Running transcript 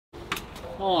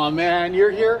Oh man, you're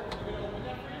here?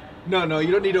 No,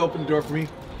 you don't need to open the door for me.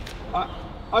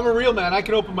 I'm a real man. I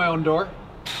can open my own door.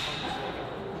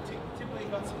 Typically, you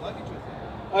got some luggage with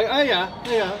you. Yeah.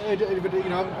 But you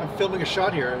know, I'm filming a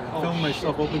shot here. I'm filming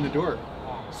myself opening the door.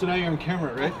 So now you're on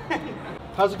camera, right?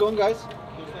 How's it going, guys?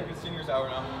 Looks like a senior's hour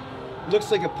now.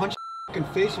 Looks like a punch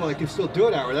face while I can still do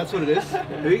it hour. That's what it is.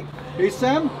 Hey,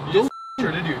 Sam.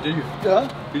 Intro, did you?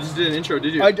 Yeah. You just did an intro,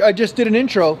 did you? I just did an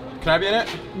intro. Can I be in it?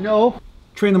 No.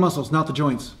 Train the muscles, not the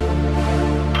joints.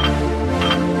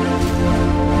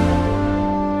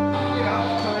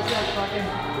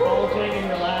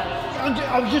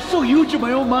 I'm just so huge in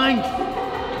my own mind.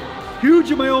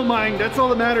 Huge in my own mind. That's all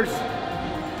that matters.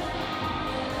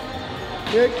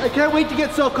 I can't wait to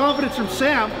get self-confidence from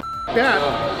Sam.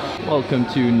 That. Welcome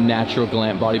to Natural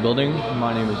Gallant Bodybuilding.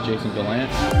 My name is Jason Gallant.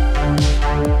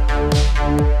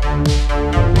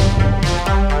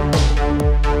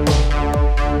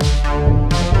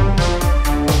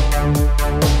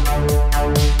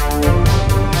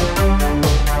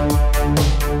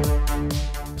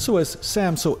 So as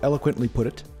Sam so eloquently put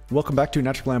it, welcome back to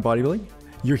Natural Gallant Bodybuilding.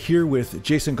 You're here with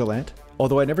Jason Gallant.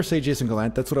 Although I never say Jason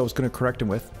Gallant, that's what I was going to correct him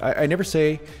with. I never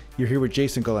say you're here with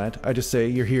Jason Gallant. I just say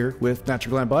you're here with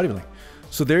Natural Gallant Bodybuilding.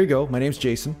 So there you go. My name's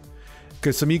Jason.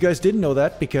 Because some of you guys didn't know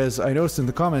that, because I noticed in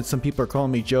the comments some people are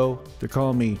calling me Joe, they're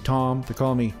calling me Tom, they're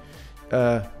calling me,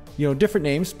 different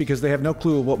names because they have no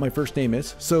clue of what my first name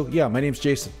is. So yeah, my name's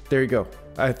Jason. There you go.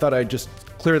 I thought I'd just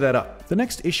clear that up. The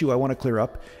next issue I want to clear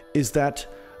up is that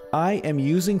I am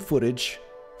using footage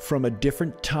from a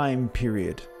different time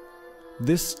period.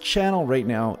 This channel right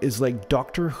now is like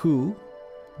Doctor Who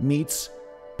meets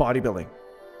bodybuilding.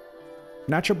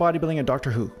 Natural bodybuilding and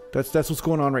Doctor Who. That's what's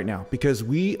going on right now, because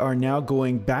we are now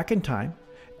going back in time,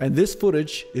 and this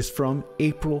footage is from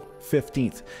April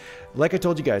 15th. Like I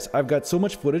told you guys, I've got so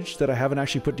much footage that I haven't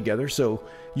actually put together, so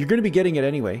you're going to be getting it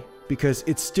anyway, because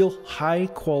it's still high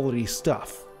quality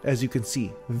stuff. As you can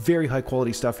see, very high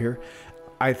quality stuff here.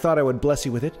 I thought I would bless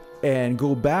you with it and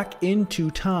go back into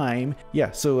time.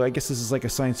 Yeah, so I guess this is like a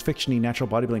science fiction-y natural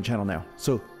bodybuilding channel now.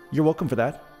 So you're welcome for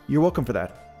that. You're welcome for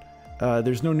that.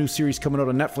 There's no new series coming out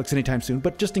on Netflix anytime soon,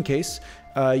 but just in case,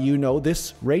 you know,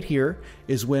 this right here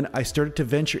is when I started to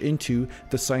venture into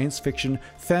the science fiction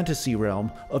fantasy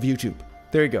realm of YouTube.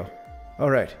 There you go. All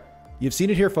right, you've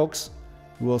seen it here, folks.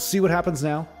 We'll see what happens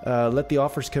now. Let the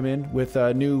offers come in with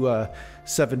new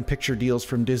 7-picture deals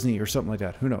from Disney or something like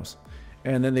that. Who knows?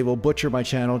 And then they will butcher my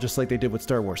channel just like they did with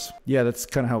Star Wars. Yeah, that's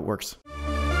kind of how it works.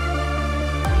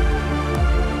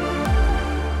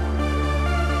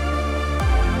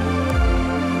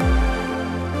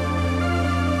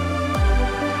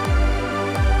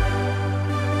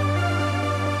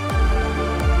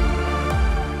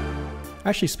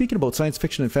 Actually, speaking about science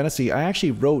fiction and fantasy, I actually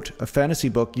wrote a fantasy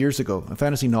book years ago, a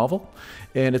fantasy novel,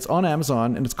 and it's on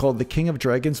Amazon, and it's called The King of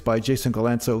Dragons by Jason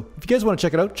Gallant. So if you guys want to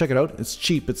check it out, check it out. It's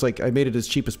cheap. It's like, I made it as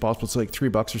cheap as possible. It's like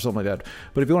 $3 or something like that.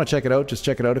 But if you want to check it out, just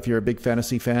check it out if you're a big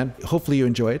fantasy fan. Hopefully you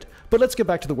enjoy it. But let's get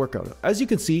back to the workout. As you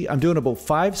can see, I'm doing about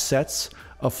 5 sets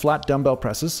of flat dumbbell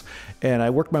presses, and I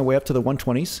worked my way up to the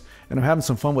 120s, and I'm having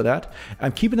some fun with that.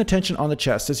 I'm keeping the tension on the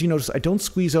chest. As you notice, I don't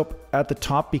squeeze up at the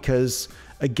top because,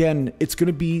 again, it's going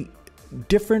to be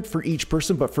different for each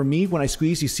person, but for me, when I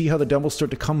squeeze, you see how the dumbbells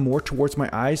start to come more towards my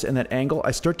eyes, and that angle,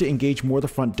 I start to engage more the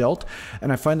front delt,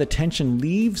 and I find the tension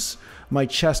leaves my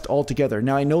chest altogether.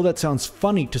 Now, I know that sounds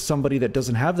funny to somebody that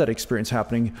doesn't have that experience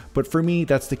happening, but for me,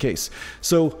 that's the case.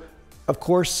 So, of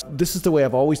course, this is the way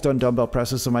I've always done dumbbell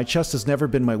presses, so my chest has never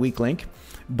been my weak link.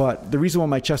 But the reason why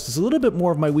my chest is a little bit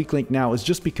more of my weak link now is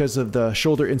just because of the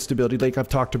shoulder instability like I've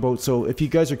talked about. So if you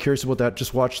guys are curious about that,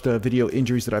 just watch the video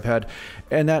injuries that I've had,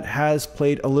 and that has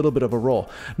played a little bit of a role.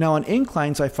 Now on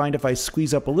inclines, I find if I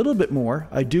squeeze up a little bit more,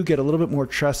 I do get a little bit more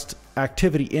chest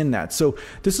activity in that. So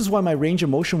this is why my range of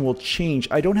motion will change.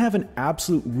 I don't have an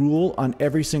absolute rule on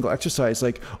every single exercise,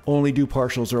 like only do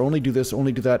partials or only do this,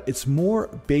 only do that. It's more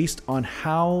based on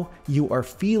how you are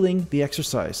feeling the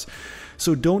exercise.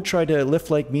 So don't try to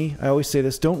lift like me. I always say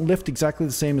this, don't lift exactly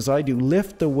the same as I do.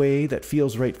 Lift the way that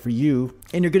feels right for you,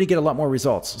 and you're gonna get a lot more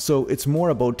results. So it's more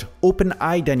about open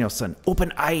eye, Danielson.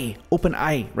 Open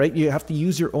eye, right? You have to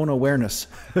use your own awareness.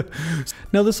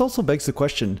 Now this also begs the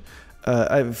question,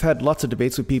 I've had lots of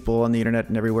debates with people on the internet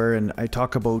and everywhere, and I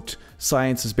talk about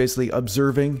science as basically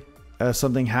observing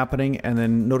something happening and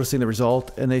then noticing the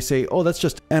result, and they say, oh, that's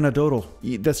just anecdotal.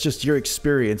 That's just your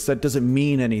experience. That doesn't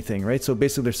mean anything, right? So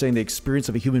basically they're saying the experience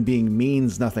of a human being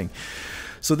means nothing.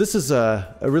 So this is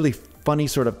a really funny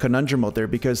sort of conundrum out there,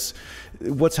 because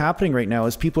what's happening right now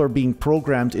is people are being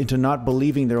programmed into not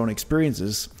believing their own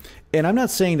experiences. And I'm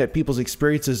not saying that people's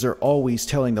experiences are always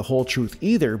telling the whole truth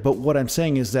either, but what I'm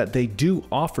saying is that they do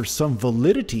offer some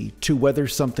validity to whether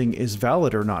something is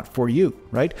valid or not for you,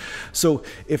 right? So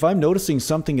if I'm noticing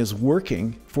something is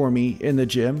working for me in the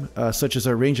gym, such as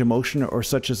a range of motion or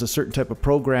such as a certain type of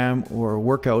program or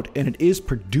workout, and it is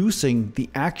producing the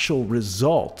actual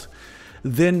result,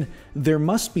 then there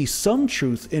must be some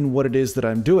truth in what it is that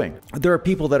I'm doing. There are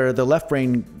people that are the left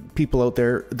brain people out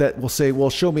there that will say, well,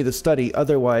 show me the study,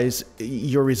 otherwise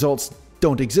your results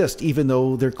don't exist, even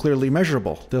though they're clearly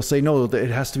measurable. They'll say, no, it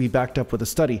has to be backed up with a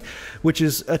study, which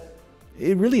is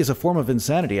it really is a form of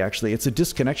insanity, actually. It's a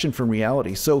disconnection from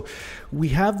reality. So we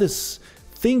have this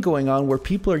thing going on where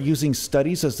people are using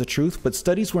studies as the truth, but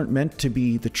studies weren't meant to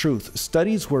be the truth.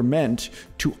 Studies were meant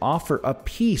to offer a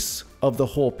piece of the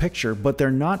whole picture, but they're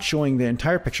not showing the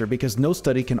entire picture, because no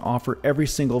study can offer every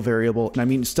single variable. And I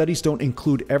mean, studies don't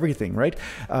include everything, right?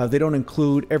 They don't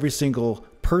include every single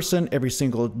person, every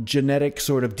single genetic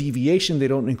sort of deviation. They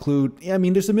don't include, I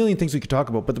mean, there's a million things we could talk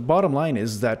about, but the bottom line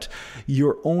is that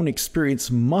your own experience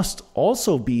must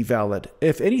also be valid.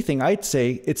 If anything, I'd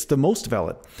say it's the most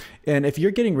valid. And if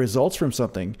you're getting results from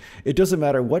something, it doesn't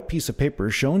matter what piece of paper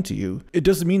is shown to you. It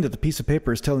doesn't mean that the piece of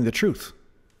paper is telling the truth,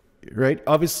 right?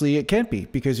 Obviously it can't be,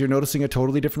 because you're noticing a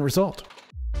totally different result.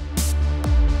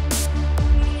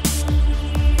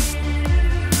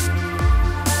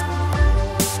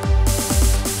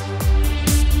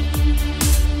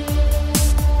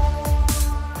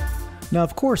 Now,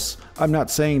 of course, I'm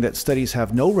not saying that studies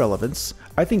have no relevance.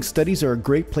 I think studies are a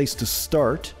great place to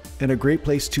start and a great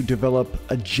place to develop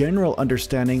a general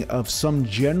understanding of some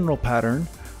general pattern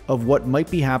of what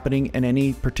might be happening in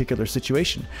any particular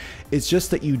situation. It's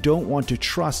just that you don't want to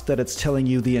trust that it's telling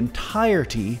you the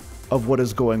entirety of what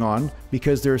is going on,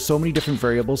 because there are so many different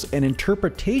variables and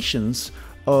interpretations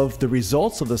of the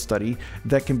results of the study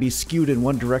that can be skewed in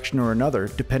one direction or another,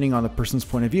 depending on the person's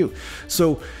point of view.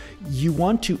 So you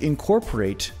want to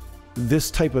incorporate this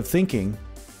type of thinking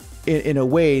in a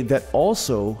way that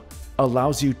also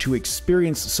allows you to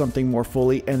experience something more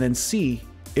fully, and then see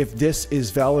if this is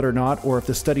valid or not, or if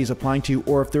the study is applying to you,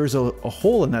 or if there's a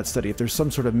hole in that study, if there's some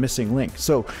sort of missing link.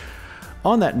 So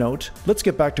on that note, let's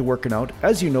get back to working out.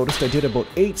 As you noticed, I did about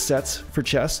 8 sets for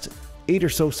chest, 8 or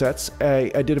so sets. I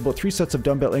did about 3 sets of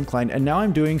dumbbell incline, and now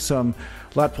I'm doing some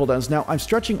lat pull downs. Now I'm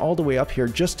stretching all the way up here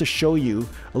just to show you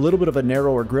a little bit of a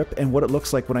narrower grip and what it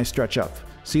looks like when I stretch up.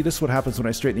 See, this is what happens when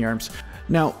I straighten the arms.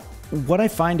 Now, what I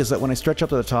find is that when I stretch up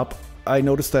to the top, I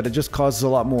notice that it just causes a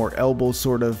lot more elbow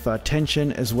sort of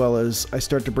tension, as well as I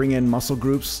start to bring in muscle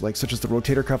groups like such as the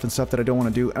rotator cuff and stuff that I don't want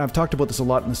to do. And I've talked about this a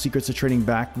lot in the Secrets of Training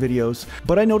Back videos.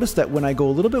 But I noticed that when I go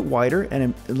a little bit wider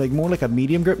and like more like a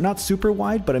medium grip, not super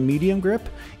wide, but a medium grip,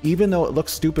 even though it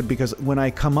looks stupid because when I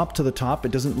come up to the top,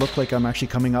 it doesn't look like I'm actually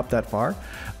coming up that far.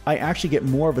 I actually get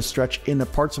more of a stretch in the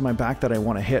parts of my back that I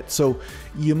want to hit. So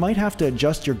you might have to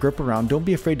adjust your grip around. Don't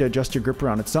be afraid to adjust your grip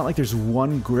around. It's not like there's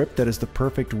one grip that is the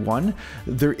perfect one.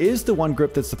 There is the one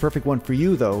grip that's the perfect one for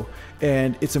you though,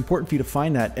 and it's important for you to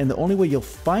find that. And the only way you'll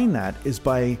find that is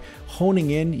by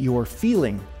honing in your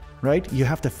feeling, right? You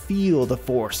have to feel the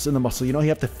force in the muscle. You know, you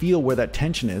have to feel where that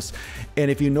tension is.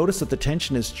 And if you notice that the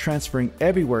tension is transferring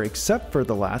everywhere except for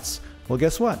the lats, well,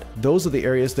 guess what? Those are the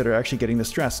areas that are actually getting the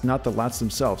stress, not the lats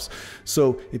themselves.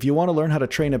 So if you want to learn how to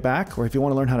train a back, or if you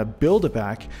want to learn how to build a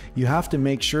back, you have to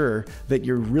make sure that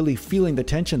you're really feeling the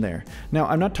tension there. Now,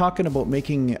 I'm not talking about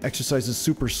making exercises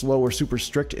super slow or super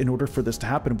strict in order for this to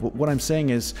happen. But what I'm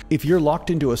saying is, if you're locked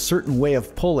into a certain way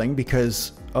of pulling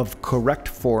because of correct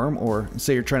form, or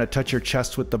say you're trying to touch your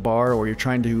chest with the bar, or you're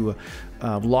trying to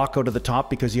lock out of the top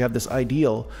because you have this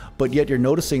ideal, but yet you're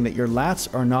noticing that your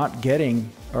lats are not getting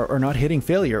or not hitting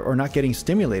failure or not getting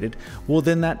stimulated, well,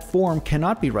 then that form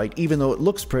cannot be right, even though it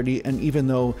looks pretty and even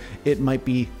though it might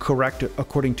be correct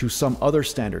according to some other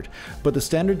standard. But the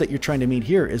standard that you're trying to meet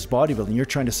here is bodybuilding. You're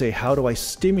trying to say, how do I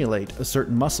stimulate a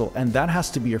certain muscle? And that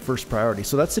has to be your first priority.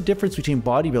 So that's the difference between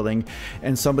bodybuilding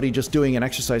and somebody just doing an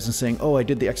exercise and saying, oh, I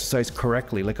did the exercise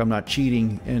correctly, like I'm not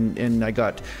cheating, and I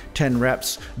got 10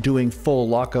 reps doing full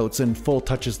lockouts and full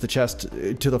touches the chest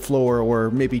to the floor, or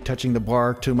maybe touching the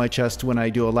bar to my chest when I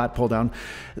do a lat pull down.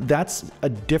 That's a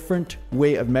different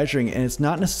way of measuring, and it's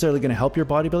not necessarily going to help your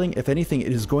bodybuilding. If anything,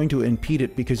 it is going to impede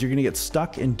it, because you're going to get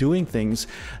stuck in doing things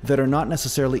that are not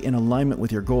necessarily in alignment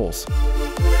with your goals.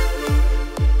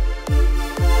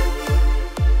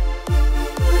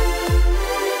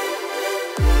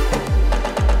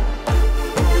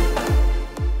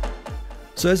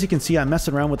 So as you can see, I'm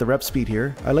messing around with the rep speed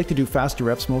here. I like to do faster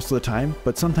reps most of the time,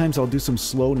 but sometimes I'll do some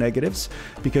slow negatives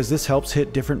because this helps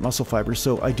hit different muscle fibers.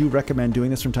 So I do recommend doing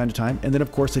this from time to time. And then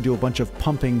of course I do a bunch of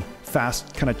pumping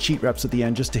fast kind of cheat reps at the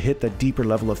end just to hit that deeper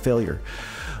level of failure.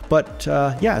 But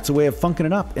yeah, it's a way of funking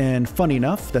it up. And funny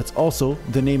enough, that's also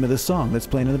the name of this song that's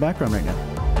playing in the background right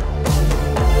now.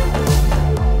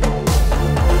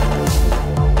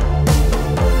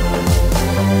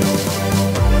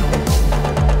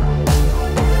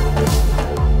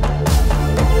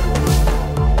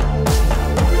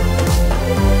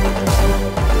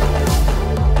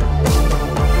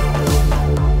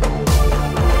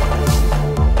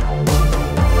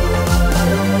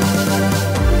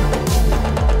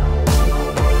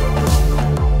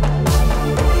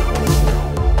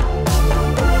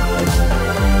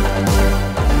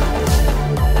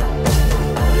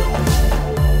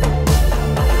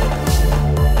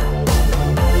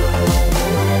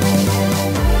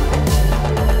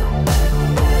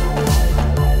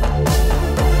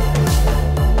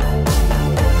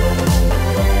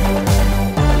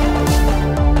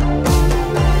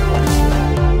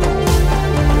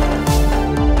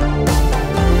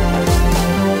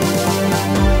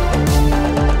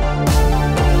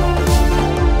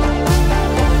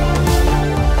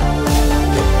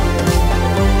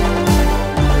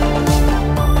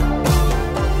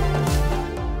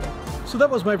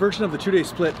 That was my version of the 2-day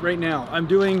split right now. I'm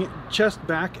doing chest,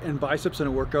 back, and biceps in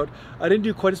a workout. I didn't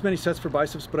do quite as many sets for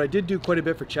biceps, but I did do quite a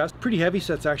bit for chest. Pretty heavy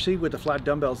sets actually with the flat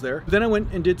dumbbells there. Then I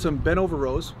went and did some bent over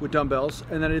rows with dumbbells,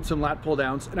 and then I did some lat pull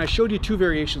downs. And I showed you two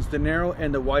variations, the narrow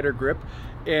and the wider grip.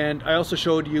 And I also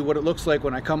showed you what it looks like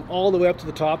when I come all the way up to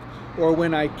the top or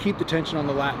when I keep the tension on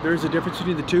the lat. There's a difference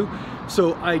between the two.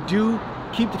 So I do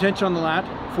keep the tension on the lat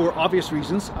for obvious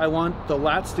reasons. I want the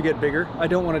lats to get bigger. I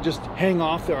don't want to just hang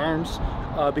off the arms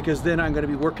because then I'm going to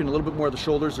be working a little bit more of the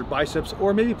shoulders or biceps,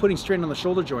 or maybe putting strain on the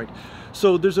shoulder joint.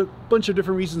 So there's a bunch of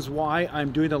different reasons why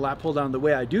I'm doing the lat pull down the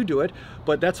way I do it,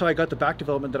 but that's how I got the back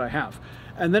development that I have.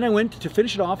 And then I went to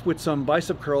finish it off with some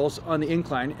bicep curls on the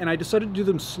incline, and I decided to do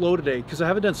them slow today because I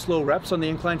haven't done slow reps on the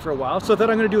incline for a while. So I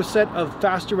thought I'm going to do a set of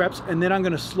faster reps, and then I'm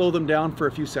going to slow them down for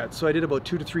a few sets. So I did about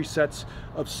 2 to 3 sets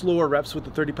of slower reps with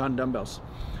the 30-pound dumbbells.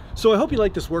 So I hope you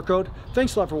like this workout.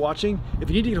 Thanks a lot for watching. If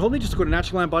you need to get hold of me, just go to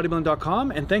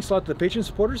naturallandbodybuilding.com, and thanks a lot to the Patreon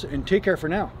supporters, and take care for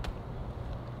now.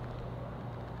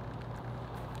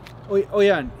 Oh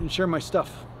yeah, and share my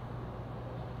stuff.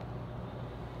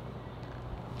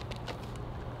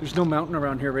 There's no mountain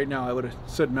around here right now. I would have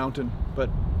said mountain, but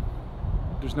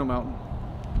there's no mountain.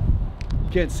 You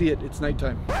can't see it, it's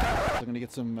nighttime. So I'm gonna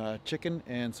get some chicken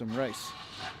and some rice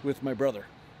with my brother.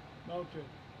 Mountain.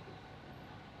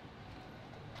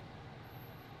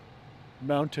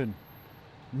 Mountain.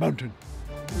 Mountain.